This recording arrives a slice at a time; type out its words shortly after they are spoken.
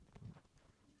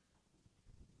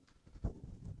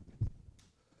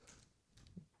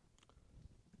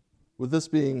With this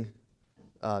being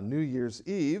New Year's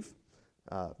Eve,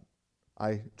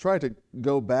 I try to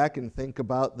go back and think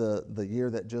about the year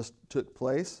that just took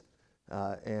place.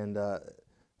 I don't know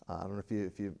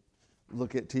if you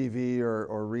look at TV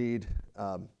or read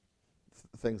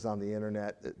things on the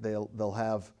internet, they'll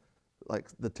have like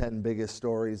the 10 biggest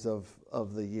stories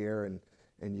of the year,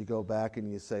 and you go back and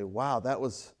you say, wow, that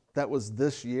was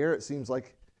this year. It seems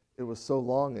like it was so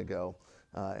long ago.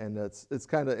 And it's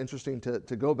kind of interesting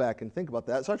to go back and think about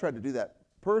that. So I tried to do that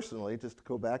personally, just to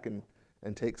go back and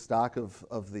take stock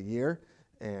of the year.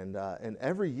 And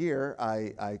every year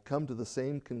I come to the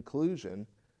same conclusion.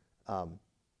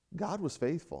 God was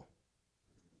faithful.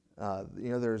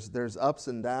 There's ups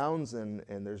and downs, and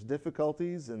there's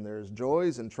difficulties, and there's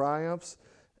joys and triumphs.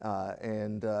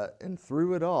 And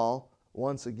through it all,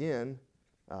 once again,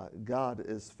 God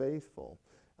is faithful.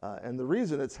 And the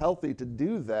reason it's healthy to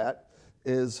do that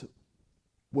is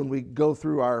when we go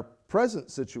through our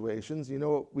present situations, you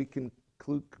know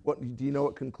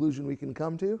what conclusion we can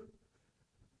come to?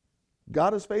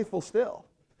 God is faithful still.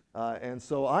 And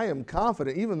so I am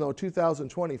confident, even though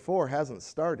 2024 hasn't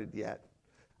started yet,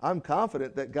 I'm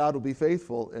confident that God will be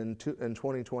faithful in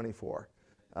 2024.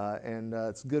 And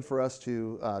it's good for us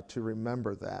to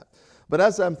remember that. But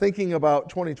as I'm thinking about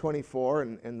 2024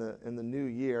 and the new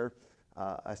year,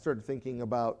 I started thinking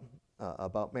about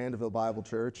Mandeville Bible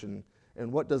Church and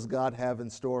what does God have in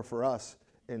store for us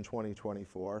in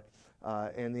 2024.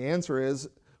 And the answer is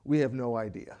we have no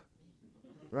idea,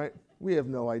 right? We have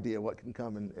no idea what can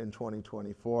come in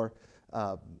 2024.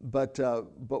 But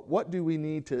what do we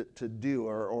need to do,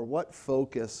 or what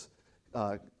focus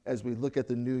as we look at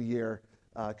the new year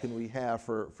can we have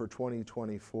for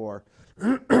 2024?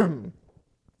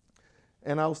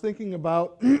 And I was thinking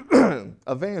about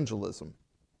evangelism.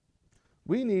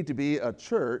 We need to be a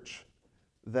church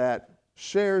that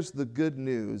shares the good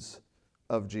news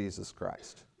of Jesus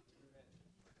Christ.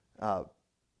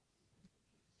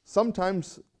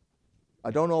 Sometimes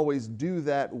I don't always do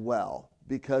that well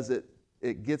because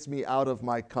it gets me out of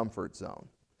my comfort zone.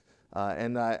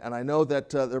 And I know that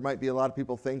there might be a lot of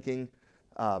people thinking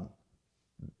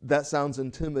that sounds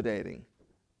intimidating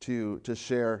to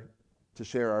share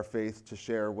our faith, to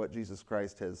share what Jesus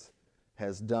Christ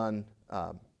has done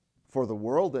for the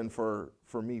world and for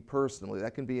me personally.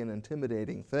 That can be an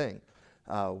intimidating thing.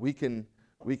 We can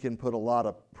put a lot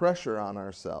of pressure on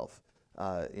ourselves.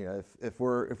 If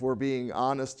we're being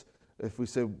honest, if we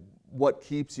say what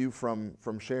keeps you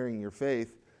from sharing your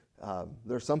faith,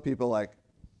 there's some people like,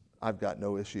 I've got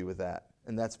no issue with that,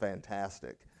 and that's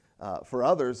fantastic. For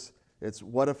others, it's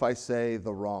what if I say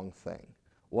the wrong thing?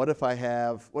 What if they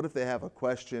have a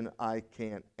question I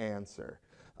can't answer?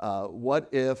 What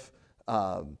if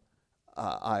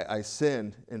I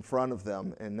sinned in front of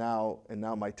them, and now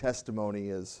my testimony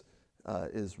is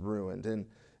ruined,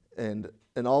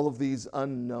 and all of these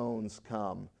unknowns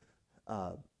come,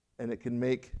 and it can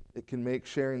make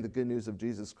sharing the good news of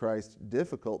Jesus Christ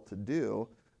difficult to do.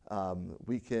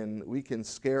 We can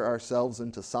scare ourselves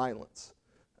into silence.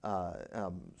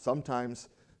 Sometimes,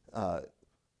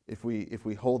 if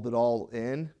we hold it all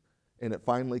in, and it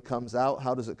finally comes out,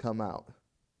 how does it come out?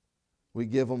 We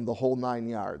give them the whole 9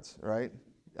 yards, right?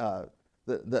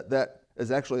 That is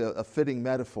actually a fitting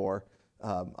metaphor.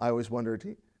 I always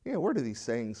wondered, where do these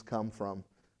sayings come from?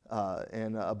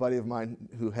 And a buddy of mine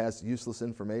who has useless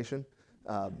information,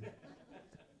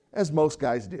 as most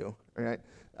guys do, right?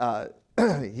 I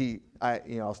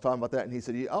was talking about that, and he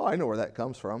said, I know where that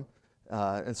comes from.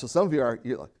 And so some of you're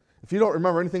like, if you don't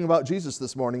remember anything about Jesus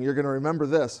this morning, you're going to remember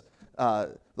this.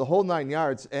 The whole 9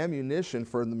 yards, ammunition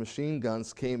for the machine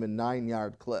guns came in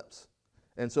 9-yard clips.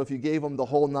 And so if you gave them the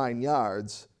whole 9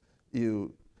 yards,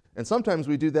 and sometimes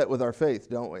we do that with our faith,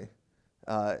 don't we?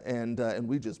 And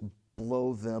we just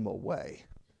blow them away.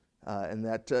 And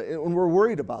when we're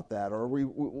worried about that, or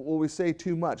we say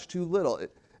too much, too little,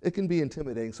 it can be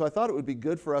intimidating. So I thought it would be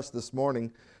good for us this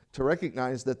morning to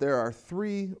recognize that there are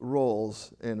 3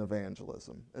 roles in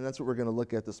evangelism. And that's what we're going to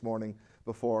look at this morning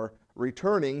before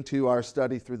returning to our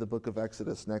study through the book of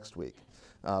Exodus next week.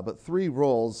 But 3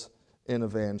 roles in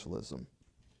evangelism.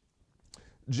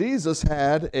 Jesus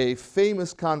had a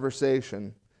famous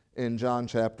conversation in John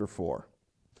chapter 4.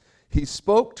 He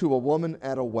spoke to a woman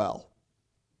at a well.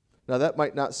 Now that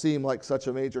might not seem like such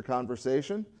a major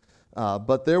conversation,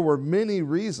 but there were many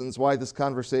reasons why this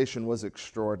conversation was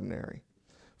extraordinary.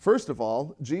 First of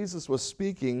all, Jesus was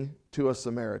speaking to a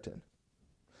Samaritan.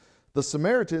 The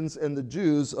Samaritans and the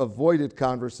Jews avoided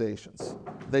conversations.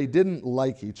 They didn't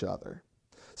like each other.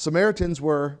 Samaritans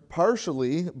were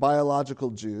partially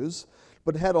biological Jews,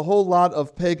 but had a whole lot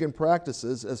of pagan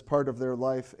practices as part of their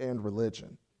life and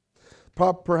religion.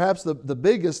 Perhaps the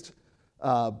biggest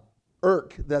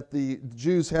irk that the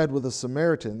Jews had with the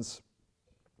Samaritans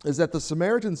is that the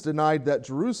Samaritans denied that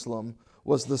Jerusalem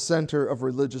was the center of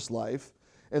religious life,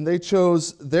 and they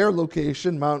chose their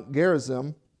location, Mount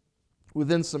Gerizim,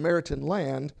 within Samaritan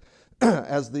land,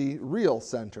 as the real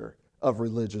center of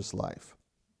religious life.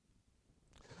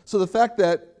 So the fact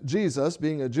that Jesus,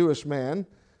 being a Jewish man,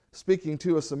 speaking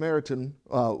to a Samaritan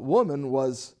woman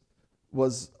was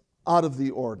out of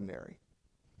the ordinary.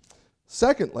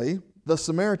 Secondly, the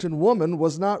Samaritan woman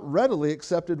was not readily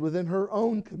accepted within her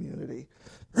own community.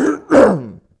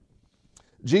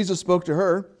 Jesus spoke to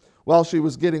her while she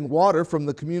was getting water from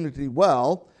the community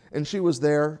well, and she was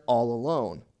there all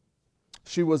alone.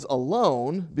 She was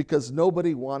alone because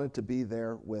nobody wanted to be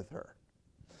there with her.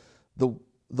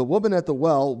 The woman at the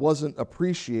well wasn't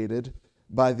appreciated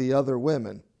by the other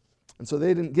women, and so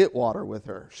they didn't get water with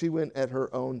her. She went at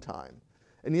her own time.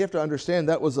 And you have to understand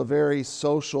that was a very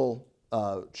social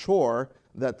chore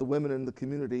that the women in the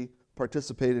community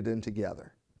participated in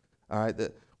together. All right,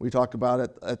 that we talked about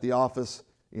at the office,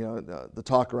 the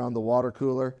talk around the water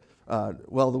cooler.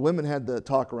 Well, the women had the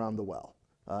talk around the well.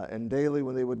 And daily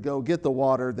when they would go get the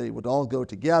water, they would all go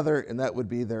together, and that would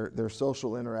be their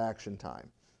social interaction time.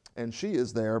 And she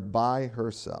is there by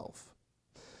herself.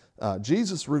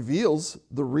 Jesus reveals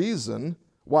the reason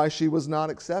why she was not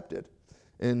accepted.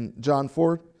 In John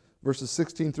 4, verses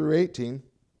 16 through 18,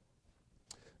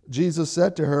 Jesus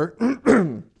said to her,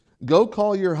 "Go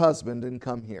call your husband and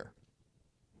come here."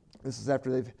 This is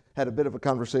after they've had a bit of a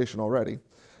conversation already.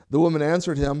 The woman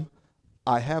answered him,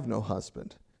 "I have no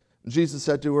husband." Jesus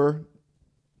said to her,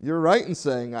 "You're right in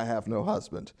saying I have no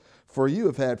husband, for you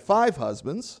have had 5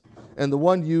 husbands, and the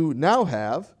one you now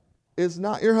have is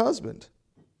not your husband.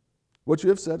 What you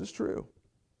have said is true."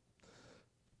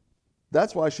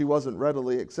 That's why she wasn't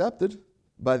readily accepted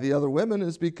by the other women,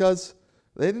 is because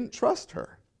they didn't trust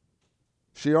her.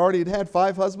 She already had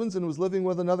 5 husbands and was living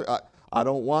with another. I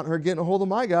don't want her getting a hold of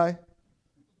my guy.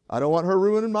 I don't want her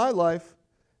ruining my life.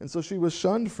 And so she was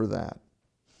shunned for that.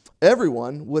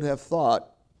 Everyone would have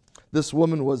thought this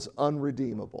woman was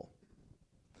unredeemable.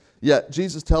 Yet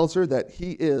Jesus tells her that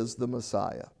he is the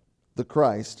Messiah, the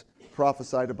Christ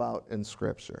prophesied about in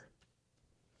Scripture.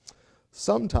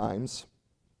 Sometimes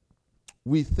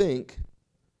we think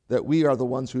that we are the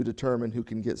ones who determine who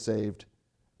can get saved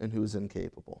and who is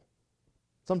incapable.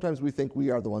 Sometimes we think we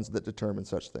are the ones that determine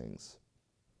such things.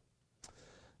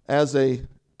 As a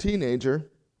teenager,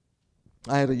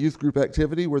 I had a youth group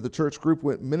activity where the church group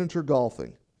went miniature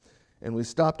golfing, and we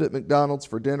stopped at McDonald's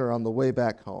for dinner on the way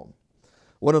back home.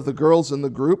 One of the girls in the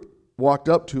group walked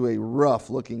up to a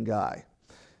rough-looking guy.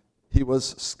 He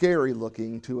was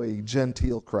scary-looking to a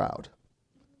genteel crowd.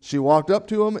 She walked up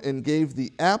to him and gave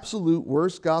the absolute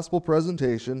worst gospel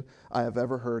presentation I have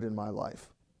ever heard in my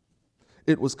life.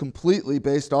 It was completely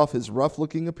based off his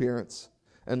rough-looking appearance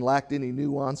and lacked any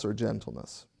nuance or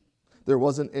gentleness. There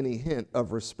wasn't any hint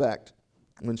of respect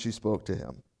when she spoke to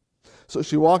him. So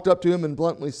she walked up to him and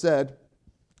bluntly said,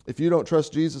 "If you don't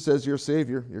trust Jesus as your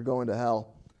Savior, you're going to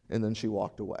hell." And then she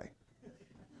walked away.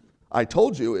 I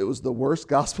told you it was the worst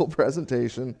gospel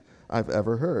presentation I've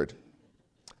ever heard.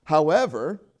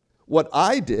 However, what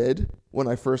I did when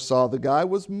I first saw the guy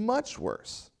was much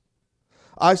worse.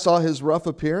 I saw his rough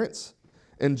appearance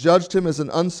and judged him as an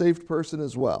unsaved person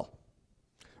as well.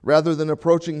 Rather than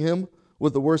approaching him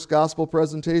with the worst gospel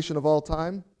presentation of all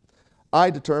time, I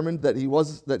determined that he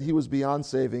was beyond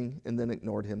saving and then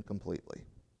ignored him completely.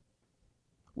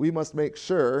 We must make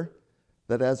sure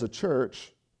that as a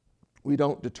church, we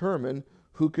don't determine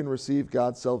who can receive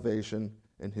God's salvation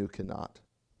and who cannot.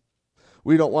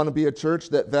 We don't want to be a church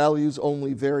that values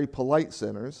only very polite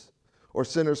sinners, or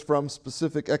sinners from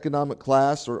specific economic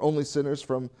class, or only sinners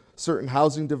from certain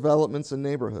housing developments and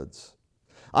neighborhoods.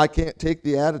 I can't take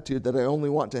the attitude that I only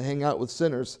want to hang out with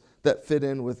sinners that fit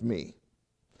in with me.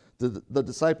 The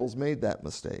disciples made that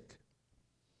mistake.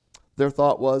 Their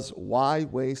thought was, why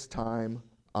waste time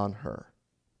on her?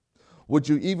 Would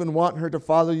you even want her to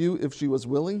follow you if she was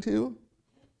willing to?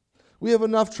 We have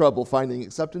enough trouble finding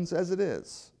acceptance as it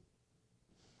is.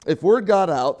 If word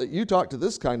got out that you talked to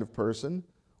this kind of person,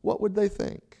 what would they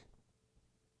think?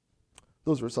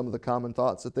 Those were some of the common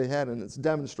thoughts that they had, and it's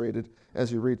demonstrated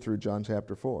as you read through John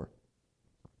chapter 4.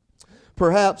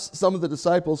 Perhaps some of the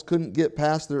disciples couldn't get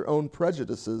past their own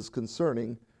prejudices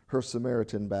concerning her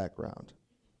Samaritan background.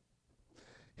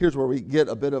 Here's where we get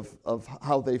a bit of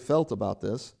how they felt about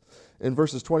this. In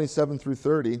verses 27 through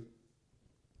 30,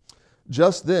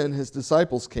 just then his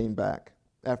disciples came back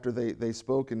after they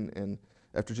spoke and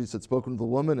after Jesus had spoken to the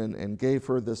woman and gave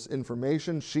her this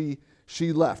information, she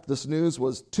left. This news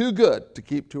was too good to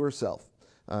keep to herself.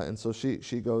 And so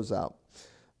she goes out.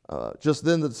 Just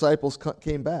then the disciples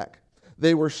came back.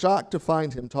 They were shocked to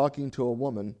find him talking to a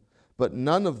woman, but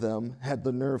none of them had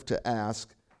the nerve to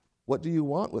ask, "What do you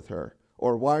want with her?"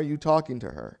 or "Why are you talking to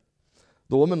her?"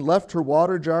 The woman left her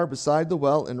water jar beside the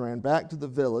well and ran back to the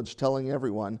village, telling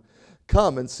everyone,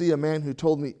 "Come and see a man who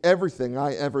told me everything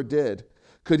I ever did.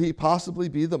 Could he possibly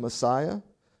be the Messiah?"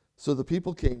 So the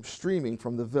people came streaming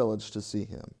from the village to see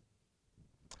him.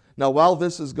 Now, while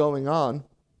this is going on,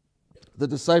 the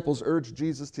disciples urged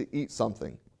Jesus to eat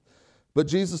something. But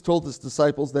Jesus told his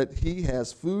disciples that he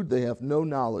has food they have no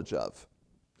knowledge of.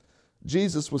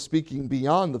 Jesus was speaking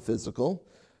beyond the physical.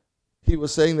 He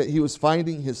was saying that he was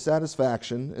finding his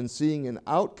satisfaction in seeing an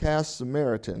outcast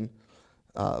Samaritan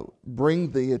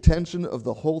bring the attention of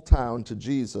the whole town to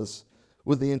Jesus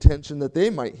with the intention that they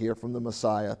might hear from the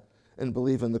Messiah and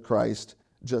believe in the Christ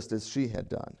just as she had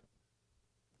done.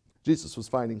 Jesus was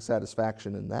finding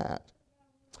satisfaction in that.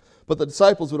 But the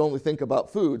disciples would only think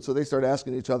about food, so they started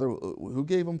asking each other, who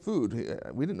gave them food?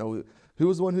 We didn't know who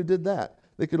was the one who did that.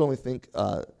 They could only think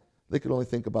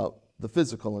about the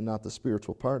physical and not the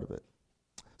spiritual part of it.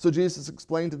 So Jesus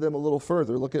explained to them a little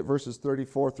further. Look at verses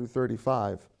 34 through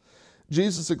 35.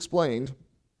 Jesus explained,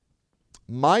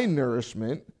 "My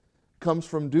nourishment comes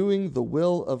from doing the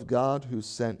will of God who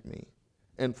sent me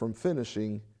and from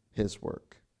finishing his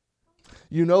work.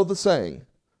 You know the saying,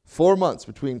 4 months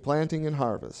between planting and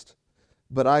harvest.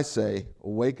 But I say,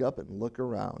 wake up and look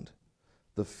around.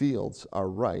 The fields are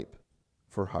ripe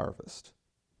for harvest."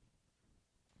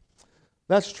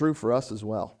 That's true for us as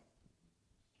well.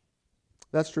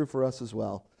 That's true for us as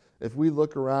well. If we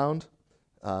look around,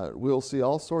 we'll see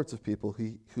all sorts of people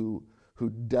who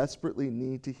desperately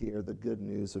need to hear the good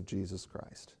news of Jesus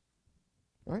Christ.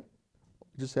 Right?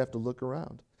 You just have to look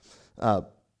around.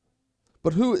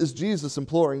 But who is Jesus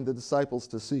imploring the disciples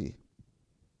to see?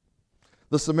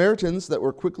 The Samaritans that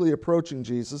were quickly approaching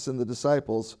Jesus and the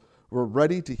disciples were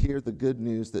ready to hear the good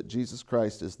news that Jesus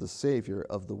Christ is the Savior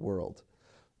of the world.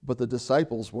 But the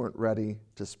disciples weren't ready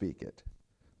to speak it.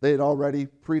 They had already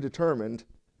predetermined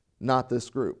not this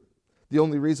group. The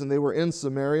only reason they were in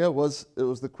Samaria was it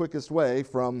was the quickest way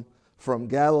from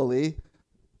Galilee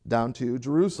down to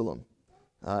Jerusalem.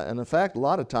 And in fact, a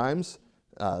lot of times,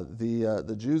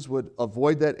 the Jews would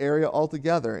avoid that area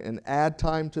altogether and add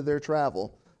time to their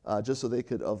travel just so they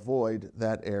could avoid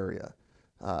that area.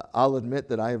 I'll admit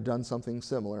that I have done something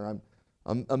similar.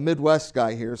 I'm a Midwest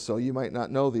guy here, so you might not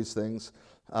know these things.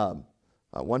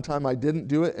 One time I didn't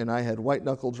do it, and I had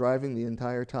white-knuckle driving the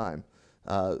entire time.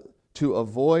 To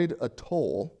avoid a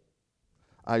toll,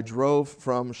 I drove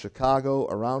from Chicago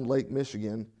around Lake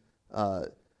Michigan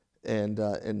and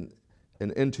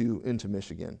into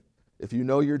Michigan. If you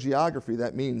know your geography,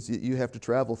 that means that you have to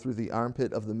travel through the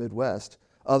armpit of the Midwest,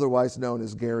 otherwise known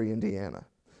as Gary, Indiana.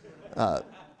 Now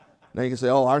you can say,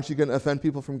 "Oh, aren't you going to offend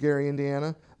people from Gary,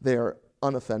 Indiana?" They are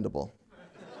unoffendable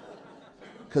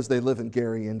because they live in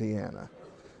Gary, Indiana.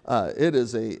 It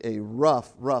is a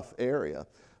rough area.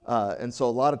 And so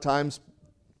a lot of times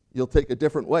you'll take a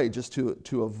different way just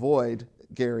to avoid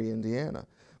Gary, Indiana.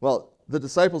 Well, the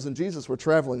disciples and Jesus were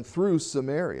traveling through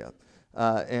Samaria.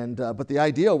 But the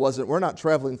idea wasn't, we're not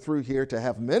traveling through here to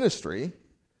have ministry.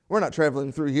 We're not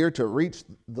traveling through here to reach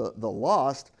the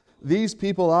lost. These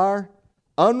people are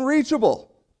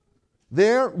unreachable.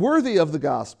 They're worthy of the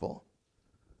gospel.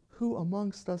 Who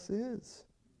amongst us is?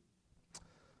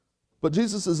 But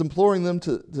Jesus is imploring them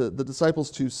the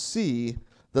disciples to see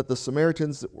that the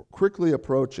Samaritans were quickly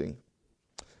approaching.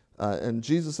 And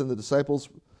Jesus and the disciples,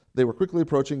 they were quickly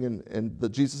approaching,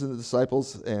 and Jesus and the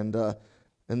disciples, and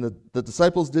the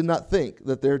disciples did not think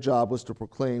that their job was to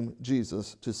proclaim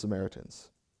Jesus to Samaritans.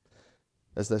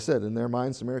 As I said, in their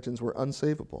minds, Samaritans were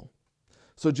unsavable.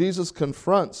 So Jesus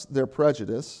confronts their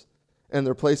prejudice, and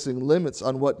they're placing limits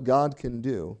on what God can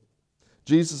do.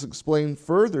 Jesus explained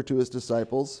further to his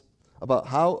disciples about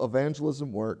how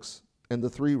evangelism works and the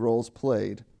 3 roles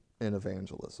played in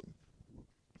evangelism.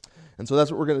 And so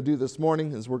that's what we're going to do this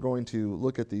morning, is we're going to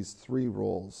look at these 3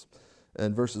 roles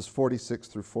in verses 46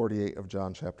 through 48 of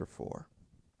John chapter 4.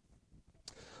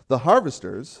 The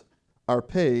harvesters are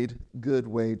paid good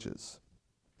wages,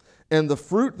 and the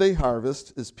fruit they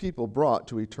harvest is people brought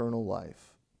to eternal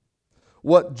life.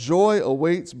 What joy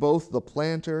awaits both the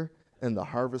planter and the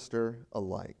harvester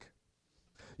alike.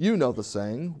 You know the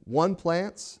saying, one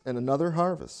plants and another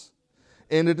harvests.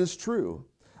 And it is true.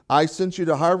 I sent you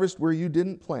to harvest where you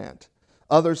didn't plant.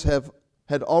 Others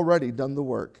had already done the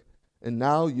work, and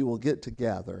now you will get to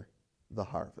gather the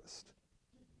harvest.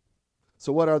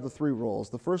 So what are the three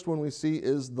roles? The first one we see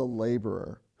is the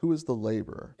laborer. Who is the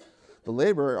laborer? The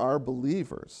laborer are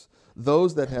believers,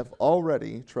 those that have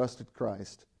already trusted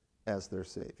Christ as their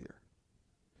Savior.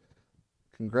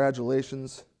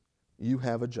 Congratulations, you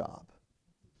have a job.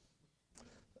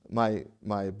 My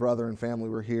brother and family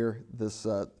were here this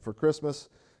for Christmas,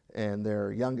 and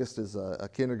their youngest is a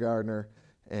kindergartner,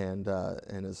 and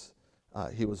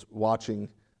he was watching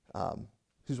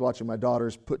my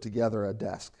daughters put together a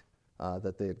desk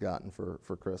that they had gotten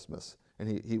for Christmas,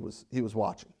 and he was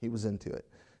watching. He was into it,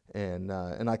 and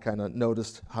I kind of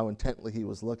noticed how intently he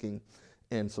was looking,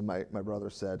 and so my brother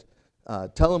said,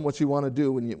 "Tell him what you want to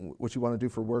do what you want to do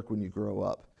for work when you grow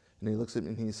up." And he looks at me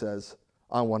and he says,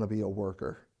 "I want to be a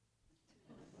worker."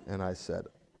 And I said,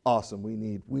 "Awesome. We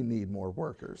need more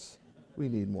workers. We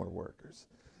need more workers."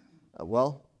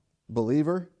 Well,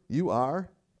 believer, you are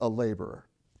a laborer.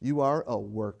 You are a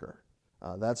worker.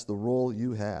 That's the role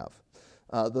you have.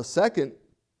 The second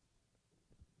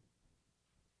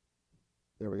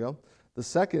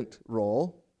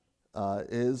role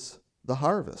is the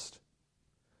harvest.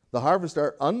 The harvest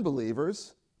are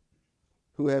unbelievers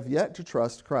who have yet to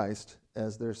trust Christ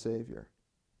as their Savior.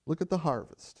 Look at the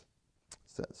harvest, it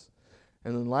says.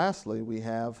 And then lastly, we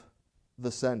have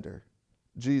the sender,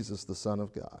 Jesus, the Son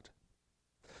of God.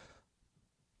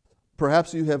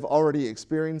 Perhaps you have already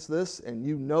experienced this and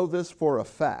you know this for a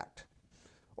fact.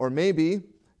 Or maybe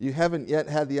you haven't yet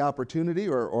had the opportunity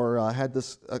or had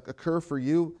this occur for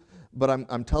you, but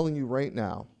I'm telling you right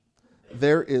now,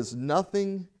 there is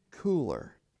nothing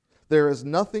cooler. There is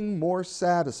nothing more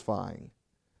satisfying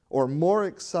or more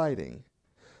exciting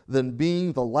than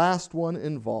being the last one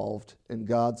involved in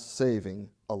God's saving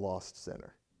a lost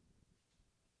sinner.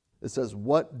 It says,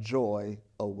 what joy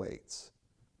awaits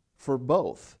for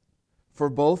both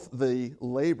the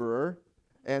laborer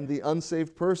and the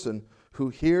unsaved person who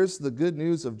hears the good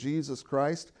news of Jesus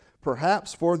Christ,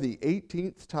 perhaps for the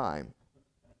 18th time,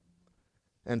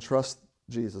 and trusts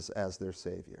Jesus as their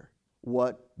Savior.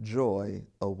 What joy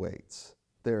awaits.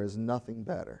 There is nothing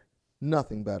better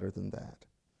than that.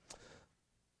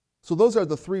 So those are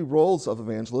the three roles of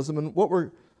evangelism, and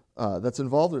what that's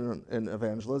involved in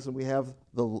evangelism. We have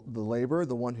the laborer,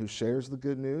 the one who shares the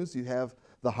good news. You have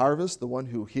the harvest, the one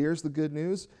who hears the good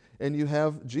news, and you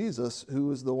have Jesus, who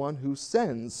is the one who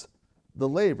sends the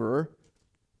laborer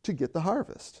to get the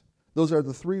harvest. Those are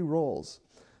the three roles.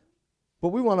 But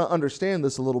we want to understand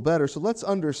this a little better, so let's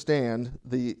understand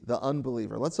the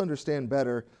unbeliever. Let's understand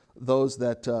better those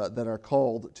that are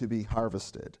called to be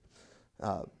harvested.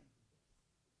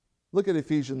 Look at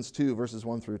Ephesians 2, verses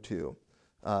 1 through 2.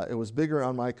 It was bigger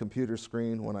on my computer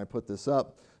screen when I put this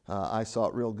up. I saw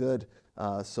it real good.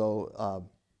 So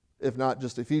if not,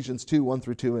 just Ephesians 2, 1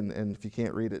 through 2, and if you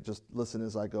can't read it, just listen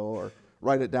as I go or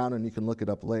write it down and you can look it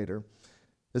up later.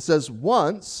 It says,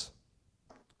 once,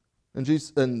 and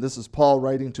this is Paul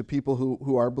writing to people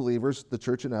who are believers, the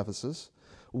church in Ephesus,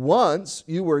 once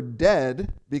you were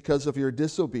dead because of your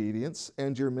disobedience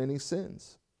and your many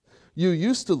sins. You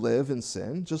used to live in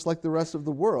sin, just like the rest of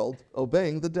the world,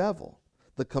 obeying the devil,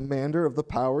 the commander of the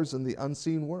powers in the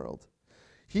unseen world.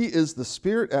 He is the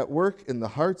spirit at work in the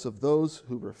hearts of those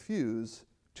who refuse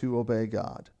to obey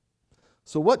God.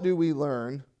 So what do we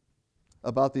learn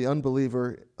about the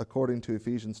unbeliever according to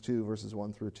Ephesians 2, verses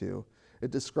 1 through 2? It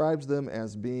describes them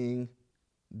as being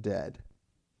dead.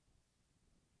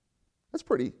 That's a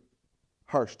pretty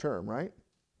harsh term, right?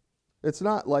 It's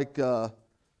not like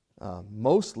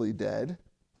mostly dead,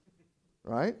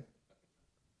 right?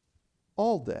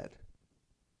 All dead.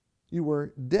 You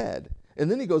were dead. And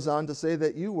then he goes on to say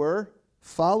that you were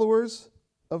followers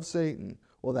of Satan.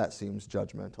 Well, that seems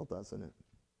judgmental, doesn't it?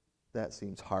 That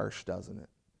seems harsh, doesn't it?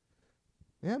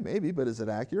 Yeah, maybe, but is it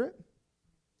accurate?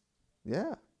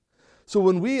 Yeah. So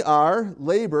when we are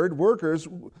labored workers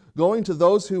going to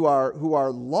those who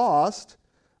are lost,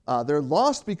 they're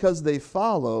lost because they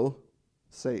follow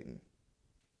Satan.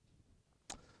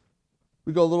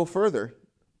 We go a little further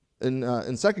in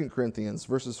 2 Corinthians,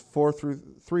 verses 4 through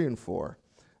 3 and 4.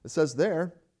 It says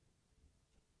there,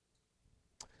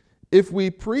 if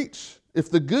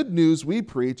the good news we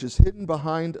preach is hidden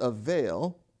behind a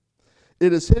veil,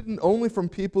 it is hidden only from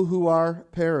people who are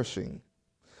perishing.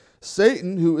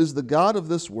 Satan, who is the god of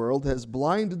this world, has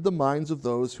blinded the minds of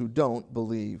those who don't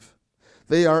believe.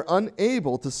 They are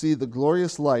unable to see the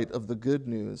glorious light of the good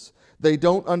news. They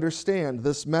don't understand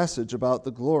this message about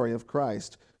the glory of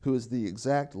Christ, who is the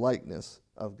exact likeness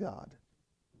of God.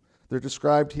 They're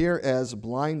described here as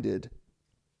blinded,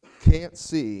 can't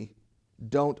see,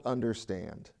 don't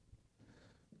understand.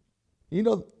 You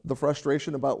know the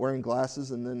frustration about wearing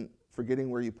glasses and then forgetting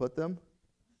where you put them?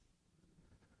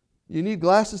 You need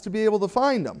glasses to be able to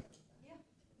find them.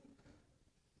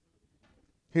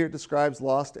 Here it describes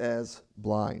lost as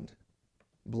blind.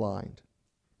 Blind.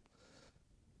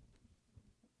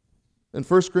 In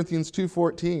 1 Corinthians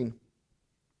 2:14,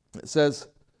 it says,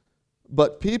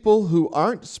 "But people who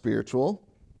aren't spiritual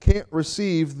can't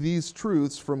receive these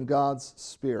truths from God's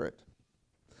Spirit.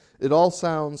 It all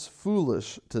sounds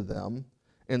foolish to them,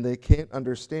 and they can't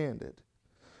understand it.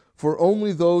 For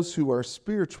only those who are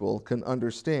spiritual can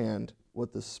understand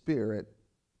what the Spirit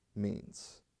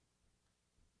means."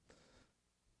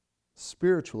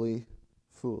 Spiritually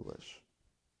foolish.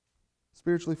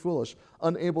 Spiritually foolish,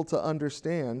 unable to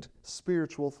understand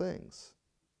spiritual things.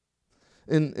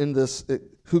 In this,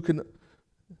 who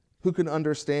can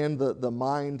understand the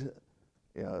mind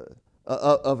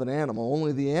of an animal?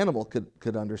 Only the animal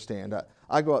could understand.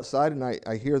 I go outside and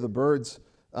I hear the birds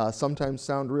sometimes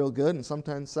sound real good and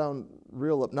sometimes sound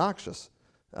real obnoxious,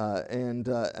 and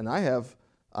I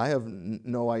have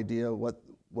no idea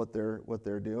what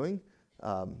they're doing.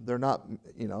 They're not,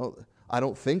 I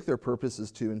don't think their purpose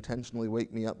is to intentionally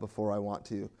wake me up before I want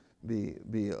to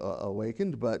be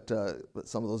awakened, but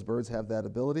some of those birds have that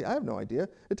ability. I have no idea.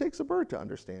 It takes a bird to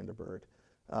understand a bird.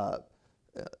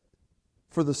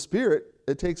 For the Spirit,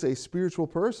 it takes a spiritual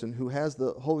person who has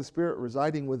the Holy Spirit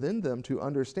residing within them to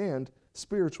understand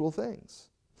spiritual things.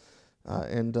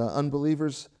 And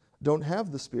unbelievers don't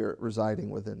have the Spirit residing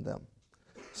within them.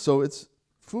 So it's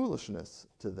foolishness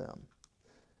to them.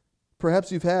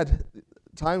 Perhaps you've had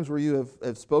times where you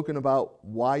have spoken about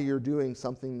why you're doing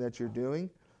something that you're doing,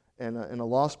 and a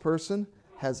lost person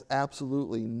has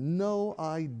absolutely no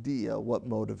idea what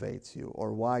motivates you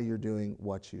or why you're doing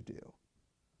what you do.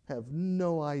 Have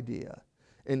no idea.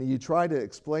 And you try to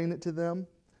explain it to them,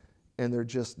 and they're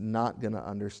just not going to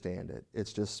understand it.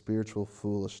 It's just spiritual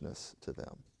foolishness to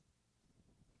them.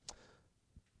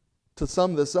 To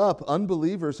sum this up,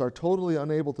 unbelievers are totally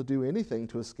unable to do anything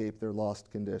to escape their lost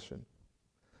condition.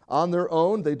 On their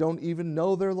own, they don't even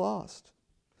know they're lost.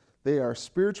 They are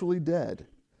spiritually dead,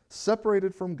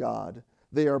 separated from God.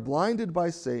 They are blinded by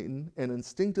Satan and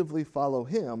instinctively follow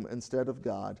him instead of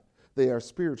God. They are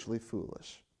spiritually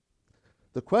foolish.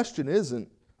 The question isn't,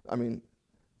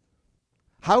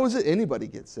 how is it anybody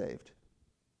gets saved?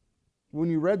 When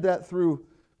you read that through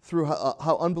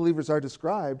how unbelievers are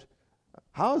described,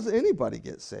 how does anybody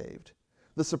get saved?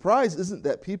 The surprise isn't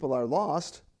that people are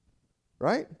lost,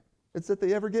 right? It's that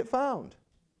they ever get found.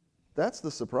 That's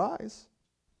the surprise.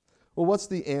 Well, what's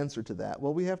the answer to that?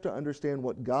 Well, we have to understand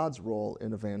what God's role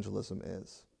in evangelism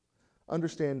is.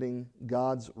 Understanding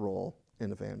God's role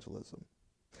in evangelism.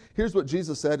 Here's what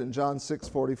Jesus said in John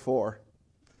 6:44.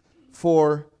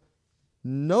 For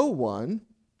no one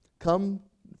can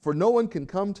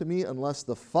come to me unless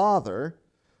the Father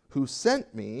who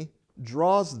sent me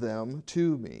draws them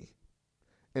to me.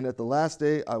 And at the last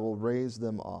day I will raise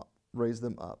them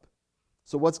up.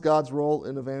 So what's God's role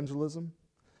in evangelism?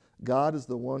 God is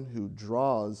the one who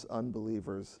draws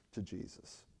unbelievers to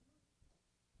Jesus.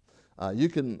 You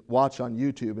can watch on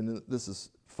YouTube, and this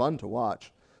is fun to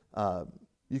watch.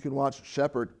 You can watch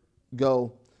shepherd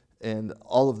go, and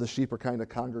all of the sheep are kind of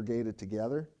congregated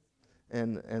together,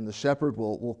 and the shepherd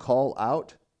will call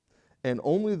out, and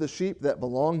only the sheep that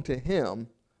belong to him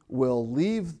will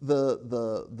leave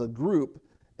the group,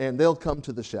 and they'll come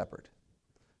to the shepherd.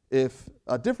 If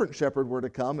a different shepherd were to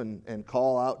come and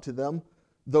call out to them,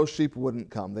 those sheep wouldn't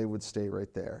come. They would stay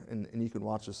right there. And you can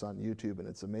watch this on YouTube, and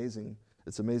it's amazing.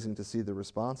 It's amazing to see the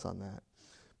response on that.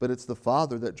 But it's the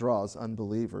Father that draws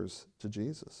unbelievers to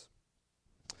Jesus.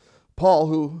 Paul,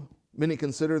 who many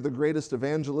consider the greatest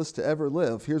evangelist to ever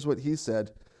live, here's what he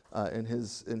said in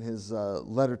his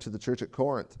letter to the church at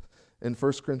Corinth. In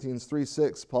 1 Corinthians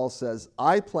 3:6, Paul says,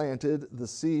 I planted the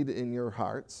seed in your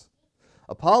hearts.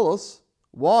 Apollos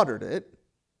watered it,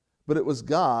 but it was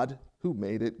God who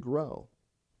made it grow.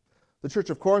 The church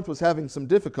of Corinth was having some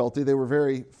difficulty. They were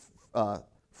very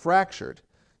fractured.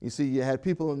 You see, you had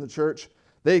people in the church.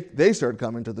 They started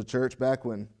coming to the church back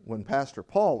when Pastor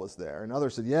Paul was there. And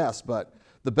others said, yes, but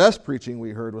the best preaching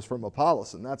we heard was from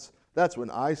Apollos, and that's when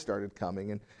I started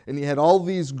coming. And you had all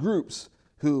these groups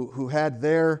who had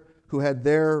their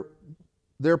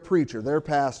preacher, their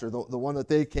pastor, the one that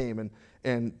they came,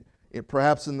 and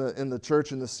perhaps in the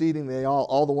church in the seating, they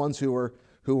all the ones who were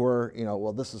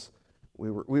well, this is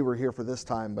we were here for this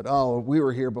time, but we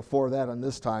were here before that on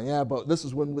this time. Yeah, but this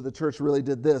is when the church really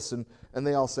did this, and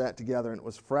they all sat together and it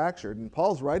was fractured. And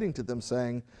Paul's writing to them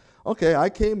saying, okay, I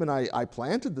came and I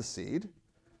planted the seed.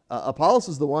 Apollos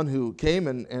is the one who came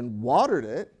and watered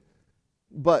it,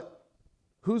 but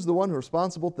who's the one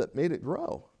responsible that made it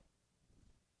grow?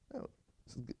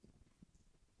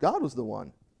 God was the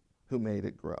one who made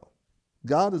it grow.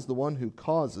 God is the one who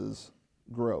causes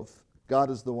growth.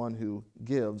 God is the one who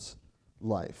gives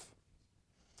life.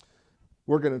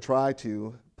 We're going to try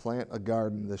to plant a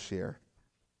garden this year.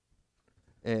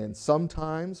 And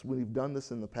sometimes we've done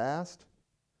this in the past,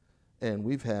 and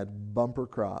we've had bumper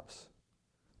crops.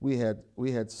 We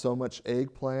had so much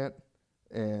eggplant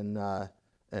and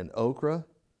okra.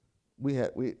 We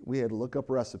had to look up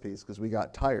recipes because we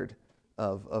got tired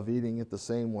of eating it the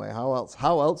same way. How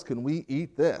else can we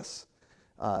eat this?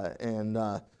 And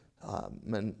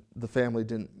the family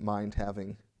didn't mind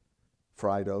having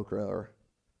fried okra or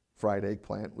fried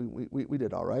eggplant. We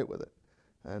did all right with it.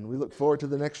 And we look forward to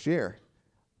the next year.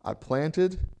 I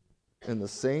planted in the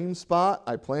same spot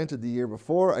I planted the year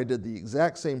before. I did the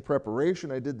exact same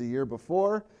preparation I did the year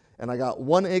before, and I got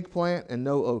one eggplant and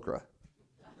no okra.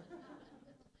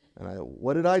 And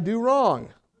what did I do wrong?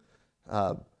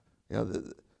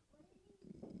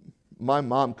 My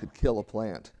mom could kill a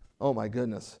plant. Oh my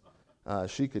goodness,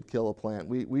 she could kill a plant.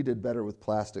 We did better with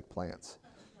plastic plants.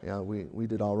 We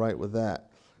did all right with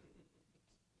that.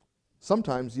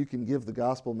 Sometimes you can give the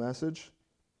gospel message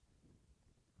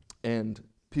and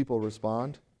people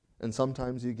respond, and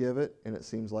sometimes you give it and it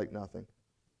seems like nothing.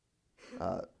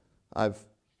 I've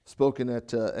spoken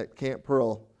at Camp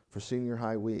Pearl for Senior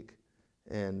High Week,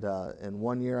 and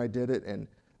one year I did it, and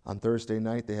on Thursday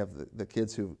night they have the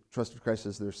kids who trusted Christ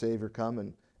as their Savior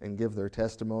come and give their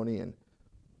testimony, and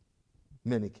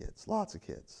many kids, lots of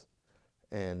kids.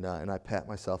 And I pat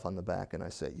myself on the back and I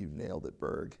say, "You nailed it,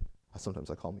 Berg."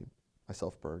 Sometimes I call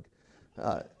myself Berg.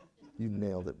 "You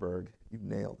nailed it, Berg. You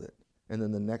nailed it." And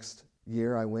then the next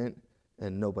year I went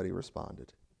and nobody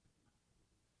responded.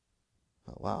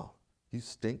 Oh, wow, you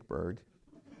stink, Berg.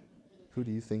 Who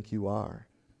do you think you are?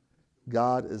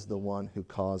 God is the one who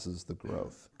causes the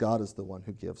growth. God is the one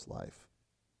who gives life.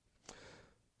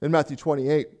 In Matthew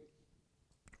 28,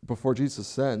 before Jesus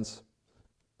ascends,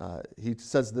 he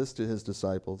says this to his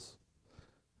disciples.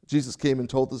 Jesus came and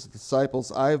told his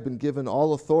disciples, "I have been given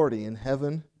all authority in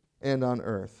heaven and on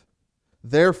earth.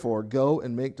 Therefore, go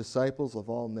and make disciples of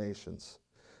all nations,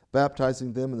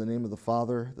 baptizing them in the name of the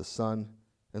Father, the Son,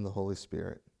 and the Holy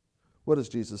Spirit." What does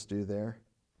Jesus do there?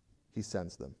 He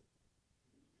sends them.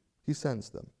 He sends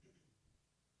them.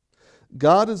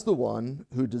 God is the one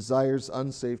who desires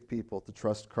unsaved people to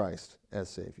trust Christ as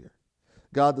Savior.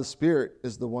 God the Spirit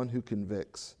is the one who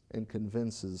convicts and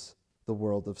convinces the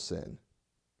world of sin.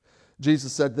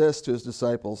 Jesus said this to his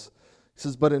disciples. He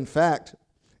says, "But in fact,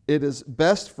 it is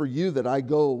best for you that I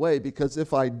go away, because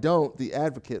if I don't, the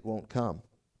advocate won't come.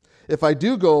 If I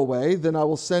do go away, then I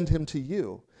will send him to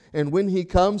you. And when he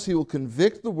comes, he will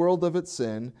convict the world of its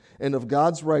sin and of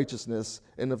God's righteousness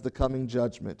and of the coming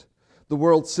judgment. The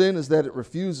world's sin is that it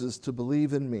refuses to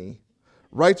believe in me.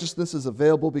 Righteousness is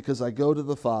available because I go to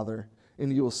the Father,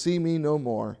 and you will see me no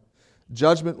more.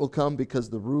 Judgment will come because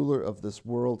the ruler of this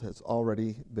world has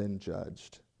already been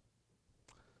judged."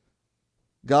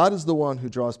 God is the one who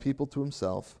draws people to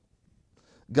himself.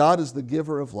 God is the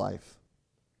giver of life.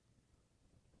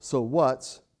 So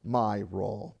what's my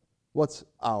role? What's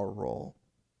our role?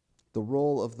 The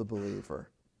role of the believer.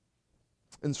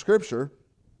 In Scripture,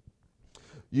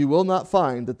 you will not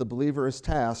find that the believer is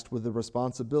tasked with the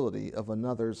responsibility of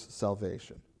another's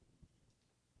salvation.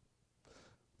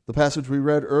 The passage we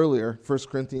read earlier, 1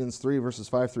 Corinthians 3, verses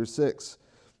 5 through 6,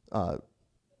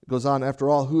 goes on, "After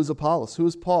all, who is Apollos? Who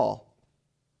is Paul?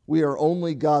 We are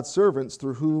only God's servants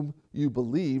through whom you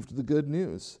believed the good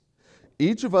news.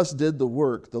 Each of us did the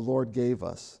work the Lord gave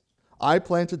us. I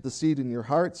planted the seed in your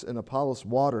hearts, and Apollos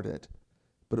watered it,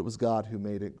 but it was God who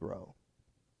made it grow."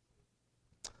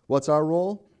 What's our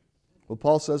role? Well,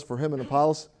 Paul says for him and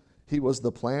Apollos, he was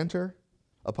the planter.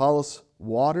 Apollos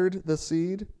watered the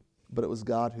seed, but it was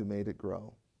God who made it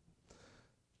grow.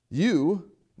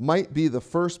 You might be the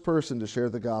first person to share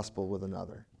the gospel with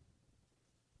another.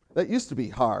 That used to be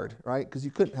hard, right? Because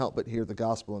you couldn't help but hear the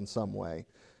gospel in some way.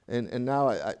 And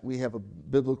now we have a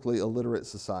biblically illiterate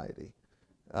society,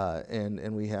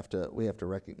 and we have to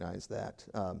recognize that.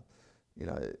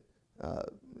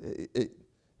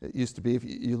 It used to be, if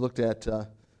you looked at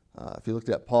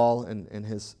Paul and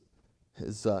his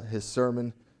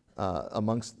sermon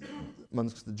amongst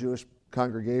the Jewish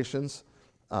congregations,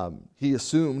 he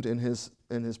assumed in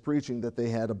his preaching that they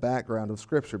had a background of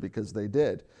Scripture, because they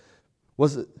did.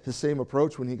 Was it his same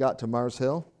approach when he got to Mars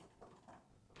Hill?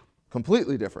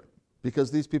 Completely different,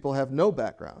 because these people have no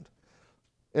background.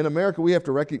 In America, we have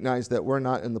to recognize that we're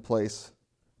not in the place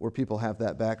where people have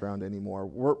that background anymore.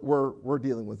 We're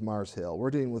dealing with Mars Hill. We're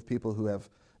dealing with people who have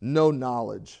no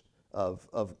knowledge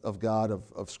of God,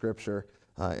 of Scripture,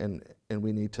 and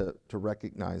we need to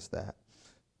recognize that.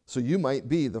 So you might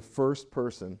be the first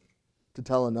person to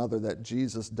tell another that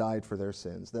Jesus died for their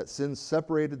sins, that sin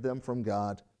separated them from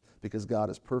God because God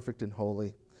is perfect and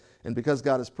holy. And because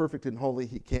God is perfect and holy,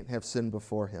 he can't have sin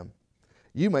before him.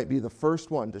 You might be the first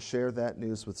one to share that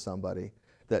news with somebody,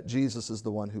 that Jesus is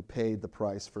the one who paid the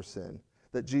price for sin,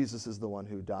 that Jesus is the one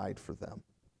who died for them.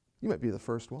 You might be the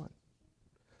first one.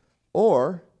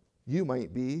 Or you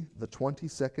might be the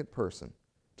 22nd person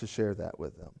to share that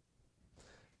with them.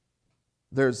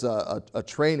 There's a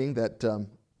training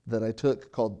that I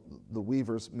took called the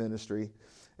Weaver's Ministry,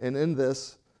 and in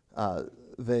this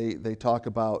they talk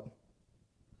about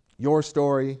your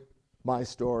story, my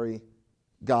story,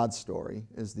 God's story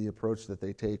is the approach that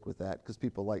they take with that, because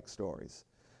people like stories.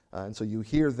 And so you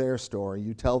hear their story,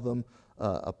 you tell them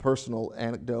a personal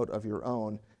anecdote of your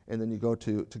own, and then you go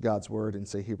to God's Word and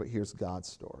say, but here's God's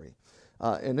story.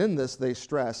 And in this, they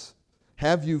stress,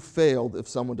 have you failed if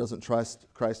someone doesn't trust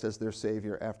Christ as their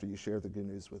Savior after you share the good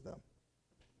news with them?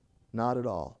 Not at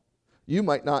all. You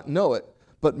might not know it,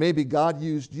 but maybe God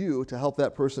used you to help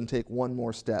that person take one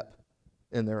more step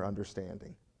in their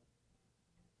understanding.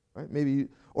 Right?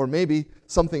 Maybe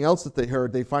something else that they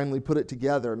heard, they finally put it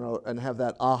together and have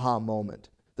that aha moment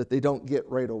that they don't get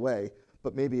right away,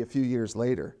 but maybe a few years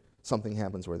later, something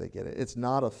happens where they get it. It's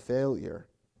not a failure.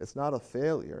 It's not a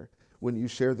failure when you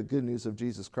share the good news of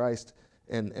Jesus Christ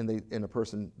and a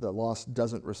person, the lost,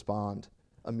 doesn't respond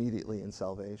immediately in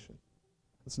salvation.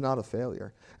 It's not a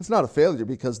failure. It's not a failure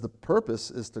because the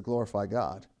purpose is to glorify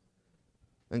God.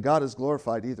 And God is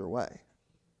glorified either way.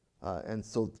 And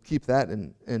so keep that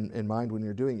in mind when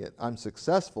you're doing it. I'm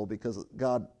successful because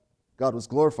God was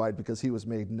glorified because he was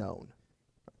made known.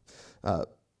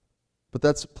 But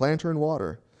that's planter and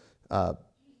water.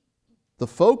 The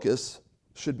focus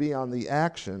should be on the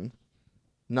action,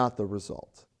 not the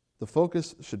result. The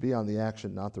focus should be on the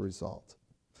action, not the result.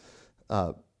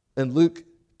 In Luke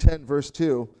 10, verse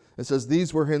 2, it says,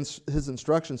 these were his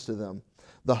instructions to them.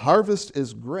 The harvest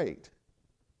is great,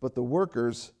 but the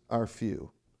workers are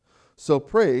few. So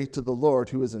pray to the Lord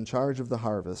who is in charge of the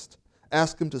harvest.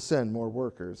 Ask him to send more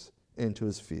workers into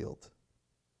his field.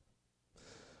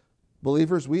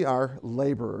 Believers, we are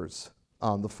laborers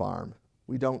on the farm.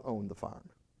 We don't own the farm.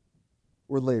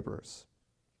 We're laborers.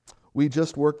 We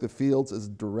just work the fields as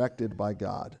directed by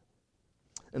God.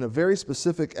 And a very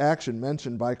specific action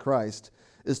mentioned by Christ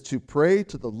is to pray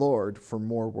to the Lord for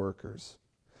more workers.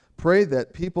 Pray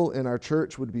that people in our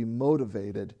church would be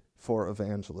motivated for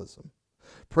evangelism.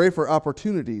 Pray for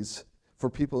opportunities for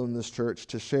people in this church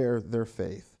to share their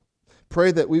faith.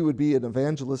 Pray that we would be an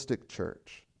evangelistic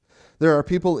church. There are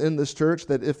people in this church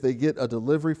that if they get a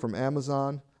delivery from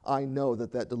Amazon, I know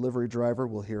that delivery driver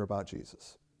will hear about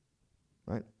Jesus.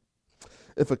 Right?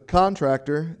 If a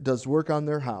contractor does work on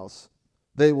their house,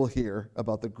 they will hear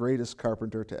about the greatest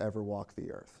carpenter to ever walk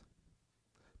the earth.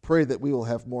 Pray that we will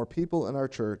have more people in our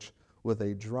church with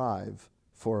a drive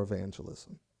for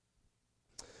evangelism.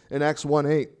 In Acts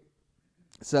 1:8, it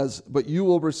says, but you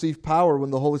will receive power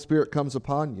when the Holy Spirit comes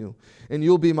upon you, and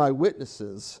you'll be my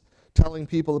witnesses, telling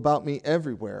people about me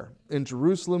everywhere, in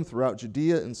Jerusalem, throughout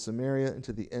Judea and Samaria, and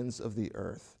to the ends of the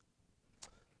earth.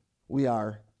 We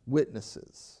are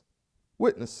witnesses.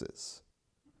 Witnesses.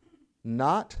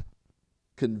 Not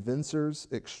convincers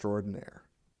extraordinaire.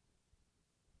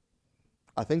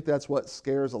 I think that's what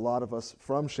scares a lot of us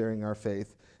from sharing our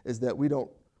faith, is that we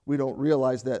don't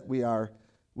realize that we are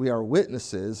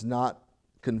witnesses, not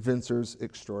convincers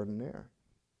extraordinaire.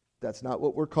 That's not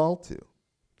what we're called to.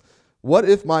 What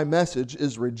if my message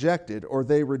is rejected or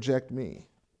they reject me?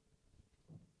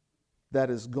 That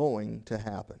is going to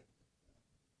happen.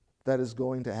 That is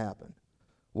going to happen.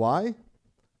 Why?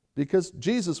 Because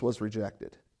Jesus was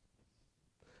rejected.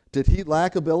 Did he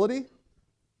lack ability?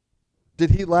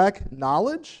 Did he lack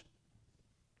knowledge?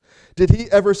 Did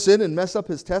he ever sin and mess up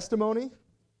his testimony?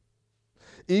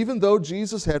 Even though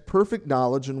Jesus had perfect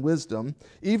knowledge and wisdom,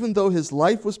 even though his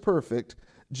life was perfect,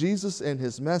 Jesus and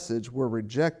his message were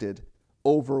rejected,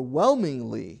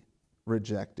 overwhelmingly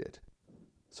rejected.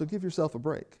 So give yourself a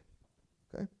break.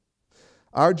 Okay?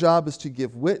 Our job is to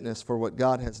give witness for what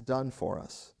God has done for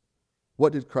us.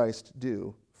 What did Christ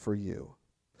do for you?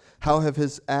 How have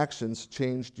his actions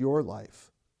changed your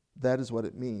life? That is what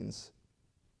it means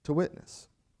to witness.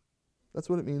 That's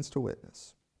what it means to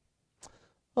witness.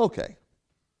 Okay,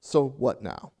 so what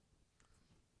now?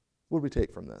 What do we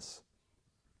take from this?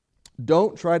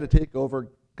 Don't try to take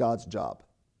over God's job.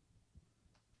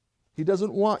 He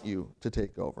doesn't want you to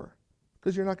take over,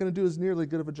 because you're not going to do as nearly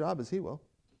good of a job as he will.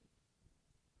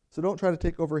 So don't try to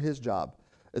take over his job.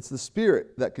 It's the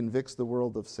Spirit that convicts the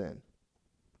world of sin.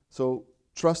 So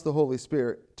trust the Holy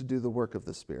Spirit to do the work of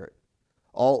the Spirit.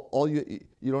 All you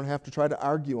don't have to try to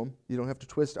argue them. You don't have to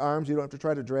twist arms. You don't have to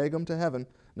try to drag them to heaven.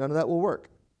 None of that will work.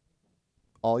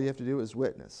 All you have to do is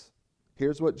witness.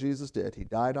 Here's what Jesus did. He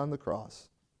died on the cross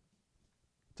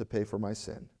to pay for my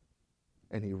sin.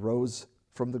 And he rose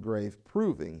from the grave,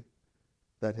 proving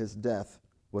that his death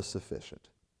was sufficient.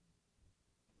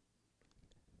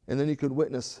 And then you could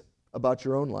witness about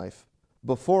your own life.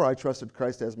 Before I trusted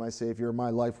Christ as my Savior, my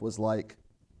life was like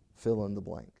fill in the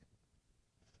blank.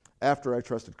 After I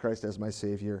trusted Christ as my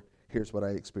Savior, here's what I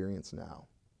experience now.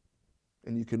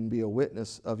 And you can be a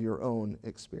witness of your own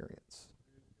experience.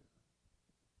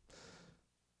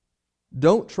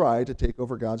 Don't try to take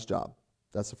over God's job.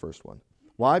 That's the first one.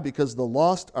 Why? Because the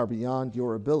lost are beyond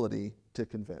your ability to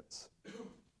convince.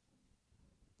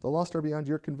 The lost are beyond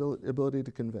your ability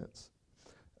to convince.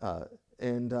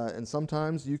 And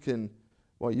sometimes you can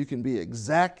be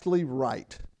exactly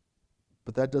right,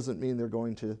 but that doesn't mean they're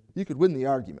going to, you could win the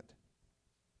argument,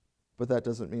 but that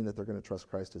doesn't mean that they're going to trust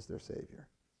Christ as their Savior.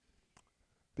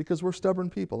 Because we're stubborn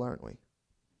people, aren't we?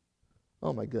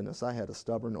 Oh my goodness, I had a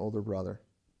stubborn older brother.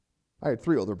 I had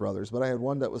 3 older brothers, but I had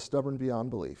one that was stubborn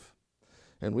beyond belief.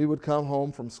 And we would come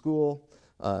home from school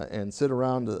and sit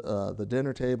around the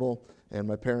dinner table, and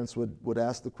my parents would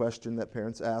ask the question that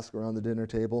parents ask around the dinner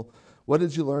table, what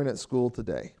did you learn at school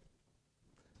today?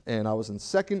 And I was in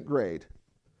 2nd grade.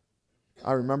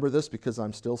 I remember this because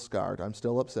I'm still scarred. I'm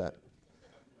still upset.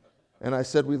 And I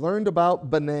said, we learned about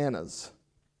bananas.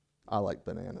 I like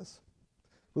bananas.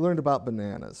 We learned about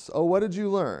bananas. Oh, what did you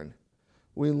learn?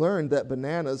 We learned that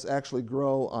bananas actually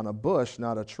grow on a bush,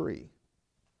 not a tree.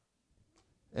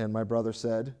 And my brother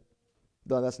said,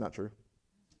 no, that's not true.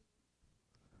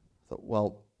 I thought,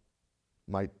 well,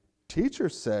 my teacher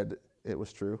said it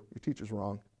was true. Your teacher's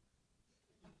wrong.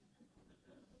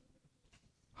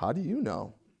 How do you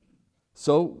know?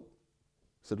 So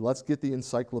I said, let's get the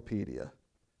encyclopedia.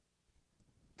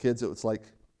 Kids, it was like,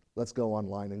 let's go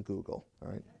online and Google,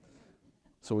 all right?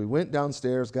 So we went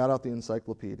downstairs, got out the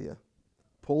encyclopedia,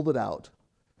 pulled it out,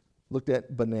 looked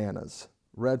at bananas,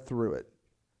 read through it.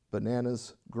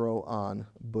 Bananas grow on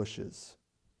bushes.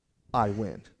 I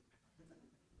win.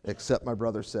 Except my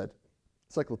brother said,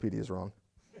 encyclopedia is wrong.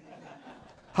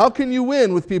 How can you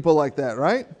win with people like that,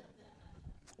 right?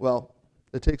 Well,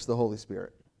 it takes the Holy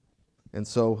Spirit. And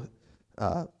so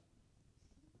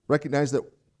recognize that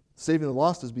saving the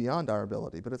lost is beyond our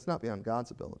ability, but it's not beyond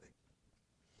God's ability.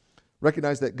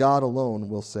 Recognize that God alone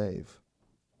will save.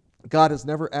 God has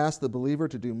never asked the believer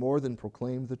to do more than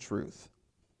proclaim the truth.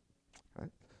 Right?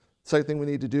 Second thing we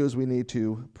need to do is we need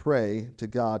to pray to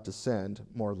God to send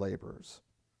more laborers.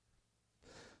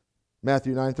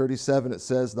 Matthew 9:37, it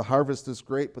says, the harvest is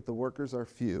great, but the workers are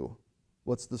few.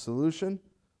 What's the solution?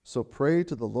 So pray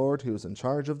to the Lord who is in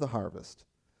charge of the harvest.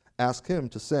 Ask him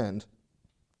to send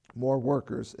more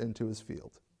workers into his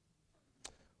field.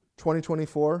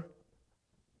 2024,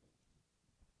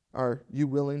 are you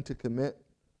willing to commit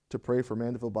to pray for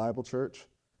Mandeville Bible Church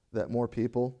that more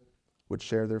people would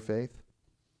share their faith?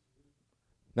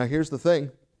 Now here's the thing.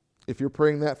 If you're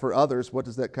praying that for others, what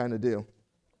does that kind of do?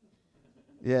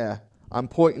 Yeah, I'm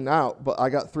pointing out, but I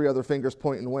got 3 other fingers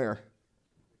pointing where?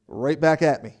 Right back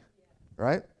at me,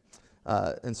 right?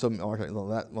 And so,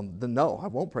 then no, I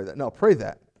won't pray that. No, pray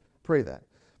that. Pray that.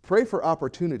 Pray for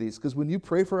opportunities, because when you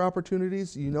pray for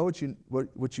opportunities, you know what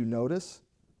you notice?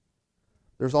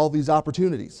 There's all these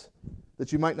opportunities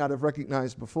that you might not have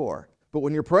recognized before. But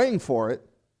when you're praying for it,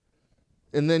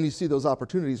 and then you see those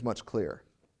opportunities much clearer.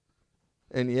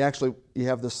 And you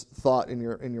have this thought in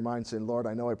your mind saying, Lord,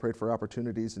 I know I prayed for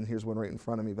opportunities, and here's one right in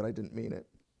front of me, but I didn't mean it.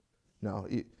 No,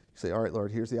 you say, all right,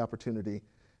 Lord, here's the opportunity.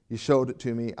 You showed it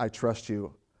to me. I trust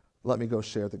you. Let me go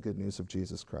share the good news of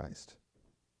Jesus Christ.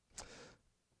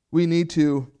 We need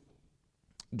to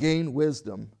gain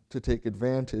wisdom to take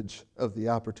advantage of the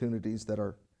opportunities that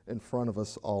are in front of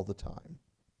us all the time.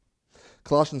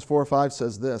 Colossians 4:5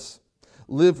 says this,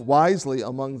 live wisely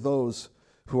among those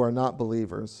who are not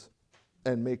believers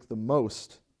and make the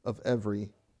most of every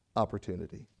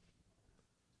opportunity.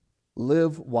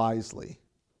 Live wisely.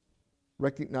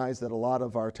 Recognize that a lot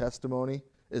of our testimony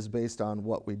is based on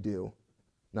what we do,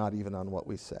 not even on what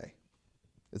we say.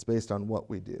 It's based on what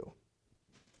we do.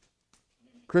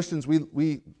 Christians,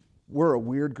 we're a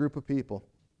weird group of people.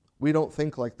 We don't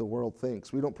think like the world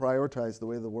thinks. We don't prioritize the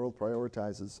way the world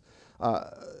prioritizes.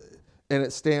 And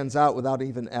it stands out without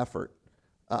even effort.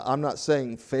 I'm not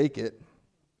saying fake it.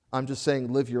 I'm just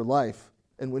saying live your life.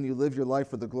 And when you live your life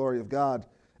for the glory of God,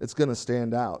 it's going to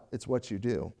stand out. It's what you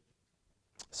do.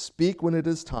 Speak when it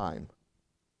is time,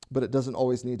 but it doesn't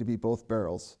always need to be both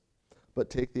barrels. But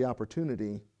take the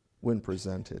opportunity when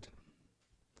presented.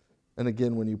 And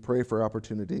again, when you pray for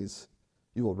opportunities,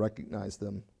 you will recognize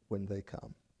them when they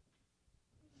come.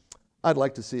 I'd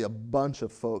like to see a bunch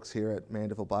of folks here at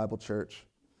Mandeville Bible Church,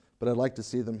 but I'd like to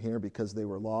see them here because they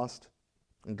were lost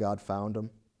and God found them.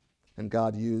 And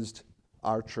God used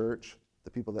our church,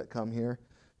 the people that come here,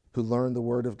 who learn the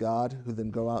Word of God, who then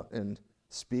go out and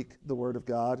speak the Word of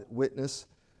God, witness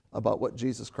about what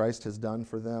Jesus Christ has done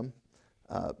for them.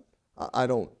 I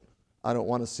don't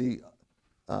want to see,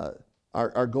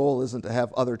 our goal isn't to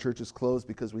have other churches closed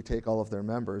because we take all of their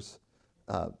members.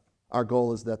 Our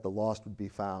goal is that the lost would be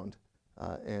found,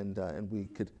 and we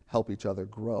could help each other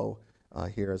grow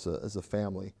here as a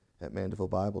family at Mandeville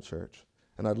Bible Church.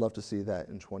 And I'd love to see that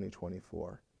in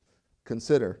 2024.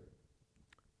 Consider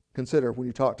when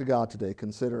you talk to God today,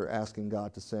 consider asking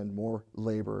God to send more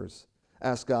laborers.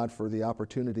 Ask God for the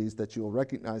opportunities, that you will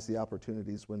recognize the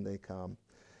opportunities when they come.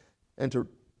 And to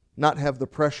not have the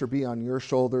pressure be on your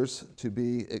shoulders to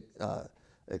be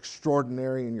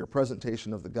extraordinary in your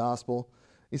presentation of the gospel.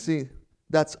 You see,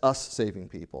 that's us saving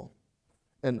people.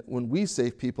 And when we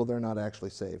save people, they're not actually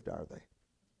saved, are they?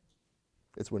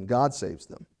 It's when God saves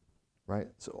them, right?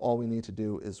 So all we need to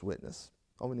do is witness.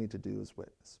 All we need to do is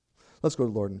witness. Let's go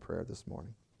to the Lord in prayer this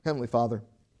morning. Heavenly Father,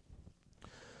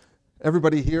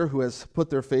 everybody here who has put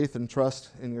their faith and trust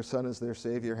in your Son as their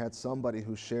Savior had somebody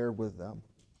who shared with them.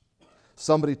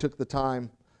 Somebody took the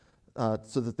time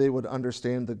so that they would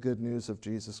understand the good news of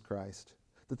Jesus Christ,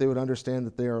 that they would understand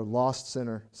that they are a lost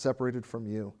sinner separated from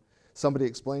you. Somebody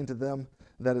explained to them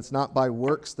that it's not by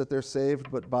works that they're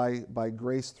saved, but by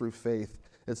grace through faith.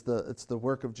 It's the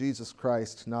work of Jesus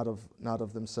Christ, not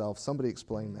of themselves. Somebody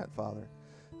explained that, Father.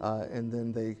 And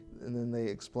then they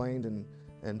explained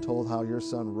and told how your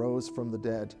Son rose from the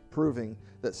dead, proving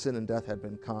that sin and death had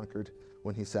been conquered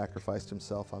when he sacrificed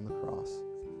himself on the cross.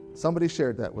 Somebody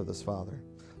shared that with us, Father.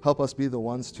 Help us be the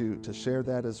ones to share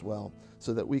that as well,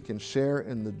 so that we can share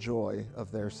in the joy of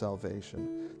their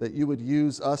salvation. That you would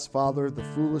use us, Father, the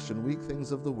foolish and weak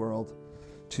things of the world,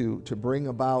 to bring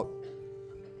about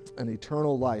an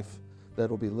eternal life that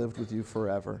will be lived with you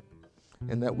forever.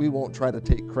 And that we won't try to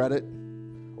take credit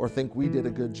or think we did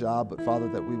a good job, but Father,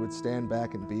 that we would stand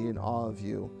back and be in awe of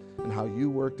you and how you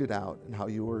worked it out and how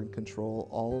you were in control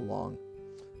all along.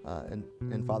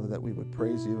 And Father, that we would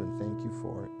praise you and thank you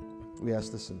for it. We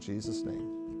ask this in Jesus'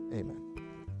 name. Amen.